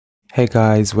Hey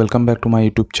guys, welcome back to my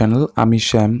YouTube channel. আমি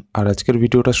শ্যাম আর আজকের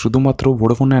ভিডিওটা শুধুমাত্র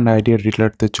ভোডাফোন অ্যান্ড আইডিয়ার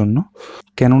রিলেটেডদের জন্য।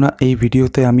 কেননা এই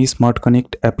ভিডিওতে আমি স্মার্ট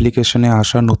কানেক্ট অ্যাপ্লিকেশনে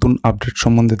আসা নতুন আপডেট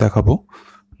সম্বন্ধে দেখাবো।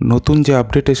 নতুন যে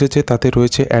আপডেট এসেছে তাতে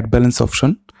রয়েছে অ্যাড ব্যালেন্স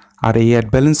অপশন, আর এই অ্যাড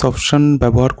ব্যালেন্স অপশন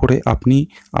ব্যবহার করে আপনি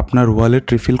আপনার ওয়ালেট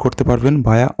রিফিল করতে পারবেন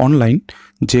ভায়া অনলাইন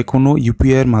যে কোনো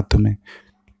ইউপিআইয়ের মাধ্যমে।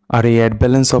 আর এই অ্যাড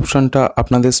ব্যালেন্স অপশনটা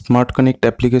আপনাদের স্মার্ট কানেক্ট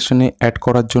অ্যাপ্লিকেশনে অ্যাড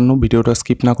করার জন্য ভিডিওটা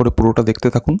স্কিপ না করে পুরোটা দেখতে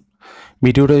থাকুন।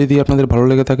 ভিডিওটা যদি আপনাদের ভালো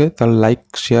লেগে থাকে তাহলে লাইক,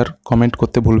 শেয়ার, কমেন্ট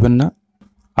করতে ভুলবেন না।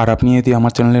 আর আপনি যদি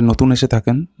আমার চ্যানেলে নতুন এসে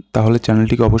থাকেন তাহলে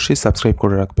চ্যানেলটিকে অবশ্যই সাবস্ক্রাইব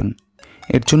করে রাখবেন।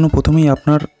 এর জন্য প্রথমেই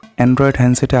আপনার অ্যান্ড্রয়েড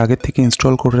হ্যান্ডসেটে আগের থেকে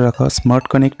ইনস্টল করে রাখা স্মার্ট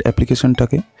কানেক্ট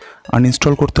অ্যাপ্লিকেশনটাকে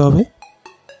আনইনস্টল করতে হবে।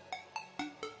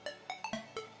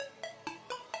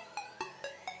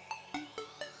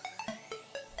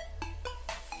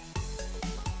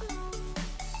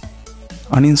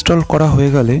 আনইনস্টল করা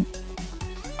হয়ে গেলে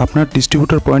আপনার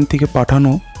ডিস্ট্রিবিউটর পয়েন্ট থেকে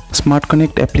পাঠানো স্মার্ট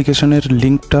কানেক্ট অ্যাপ্লিকেশনের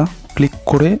লিঙ্কটা ক্লিক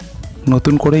করে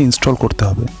নতুন করে ইনস্টল করতে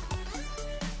হবে।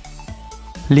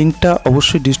 লিঙ্কটা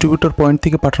অবশ্যই ডিস্ট্রিবিউটর পয়েন্ট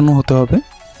থেকে পাঠানো হতে হবে।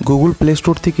 গুগল প্লে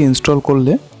স্টোর থেকে ইনস্টল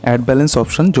করলে অ্যাড ব্যালেন্স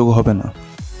অপশন যোগ হবে না।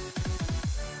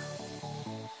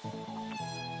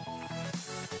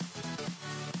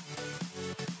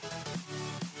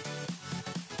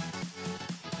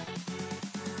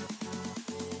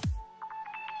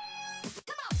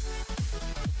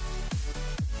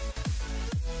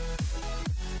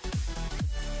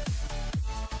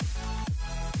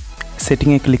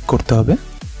 সেটিংয়ে ক্লিক করতে হবে,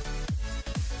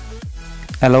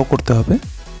 অ্যালাউ করতে হবে,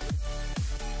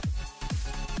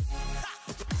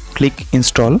 click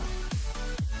install.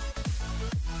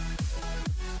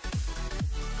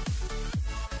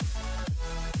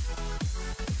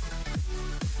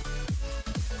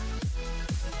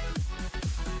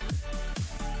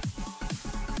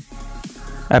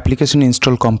 Application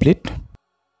install complete,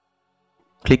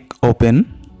 click open,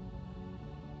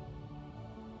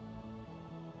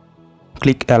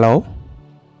 click allow,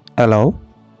 allow,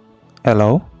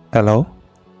 allow, allow.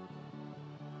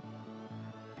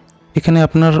 এখানে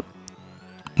আপনার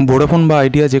ভোডাফোন বা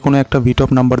আইডিয়া যে কোনো একটা ভিটপ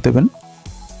নাম্বার দেবেন।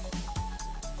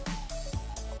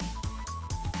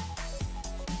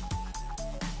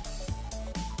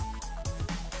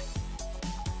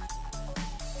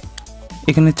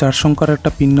 এখানে 4 সংখ্যার একটা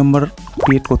পিন নাম্বার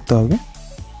ক্রিয়েট করতে হবে।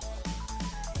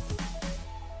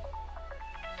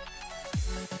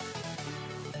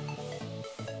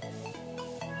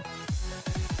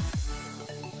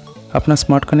 আপনার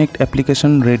স্মার্ট কানেক্ট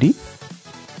অ্যাপ্লিকেশন রেডি।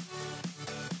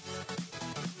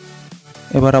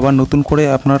 এবার আবার নতুন করে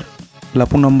আপনার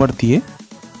লাপু নাম্বার দিয়ে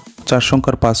 4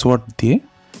 সংখ্যার পাসওয়ার্ড দিয়ে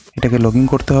এটাকে লগ ইন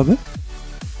করতে হবে।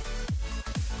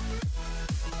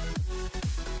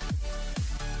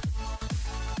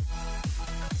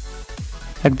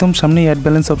 একদম সামনেই অ্যাড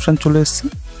ব্যালেন্স অপশান চলে এসেছে।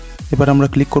 এবার আমরা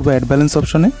ক্লিক করব অ্যাড ব্যালেন্স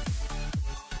অপশানে।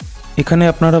 এখানে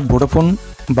আপনারা ভোডাফোন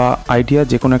বা আইডিয়া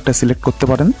যে কোনো একটা সিলেক্ট করতে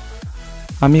পারেন।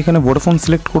 আমি এখানে ভোডাফোন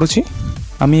সিলেক্ট করেছি।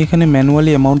 আমি এখানে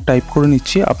ম্যানুয়ালি অ্যামাউন্ট টাইপ করে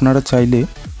নিচ্ছি। আপনারা চাইলে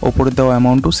ওপরে দেওয়া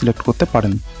অ্যামাউন্টও সিলেক্ট করতে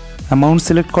পারেন। অ্যামাউন্ট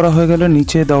সিলেক্ট করা হয়ে গেলে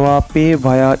নিচে দেওয়া পে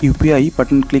ভায়া ইউপিআই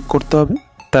বাটন ক্লিক করতে হবে।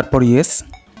 তারপর ইয়েস।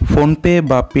 ফোনপে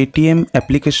বা পেটিএম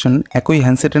অ্যাপ্লিকেশন একই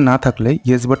হ্যান্ডসেটে না থাকলে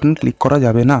ইয়েস বাটন ক্লিক করা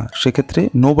যাবে না, সেক্ষেত্রে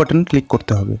নো বাটন ক্লিক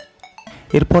করতে হবে।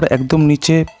 এরপর একদম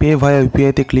নিচে পে ভায়া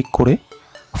ইউপিআইতে ক্লিক করে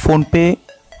ফোনপে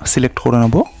সিলেক্ট করে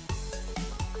নেব।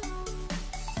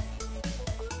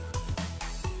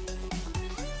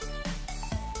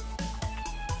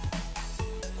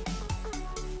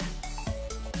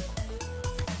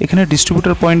 এখানে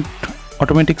ডিস্ট্রিবিউটর পয়েন্ট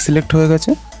অটোমেটিক সিলেক্ট হয়ে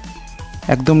গেছে।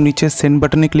 একদম নিচে সেন্ড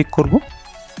বাটনে ক্লিক করব।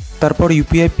 তারপর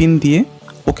ইউপিআই পিন দিয়ে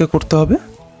ওকে করতে হবে।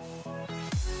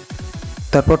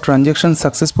 তারপর ট্রানজ্যাকশন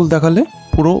সাকসেসফুল দেখালে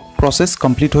পুরো প্রসেস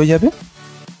কমপ্লিট হয়ে যাবে।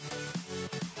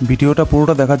 ভিডিওটা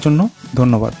পুরোটা দেখার জন্য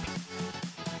ধন্যবাদ।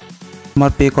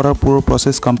 আমার পে করার পুরো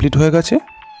প্রসেস কমপ্লিট হয়ে গেছে।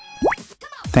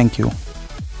 Thank you.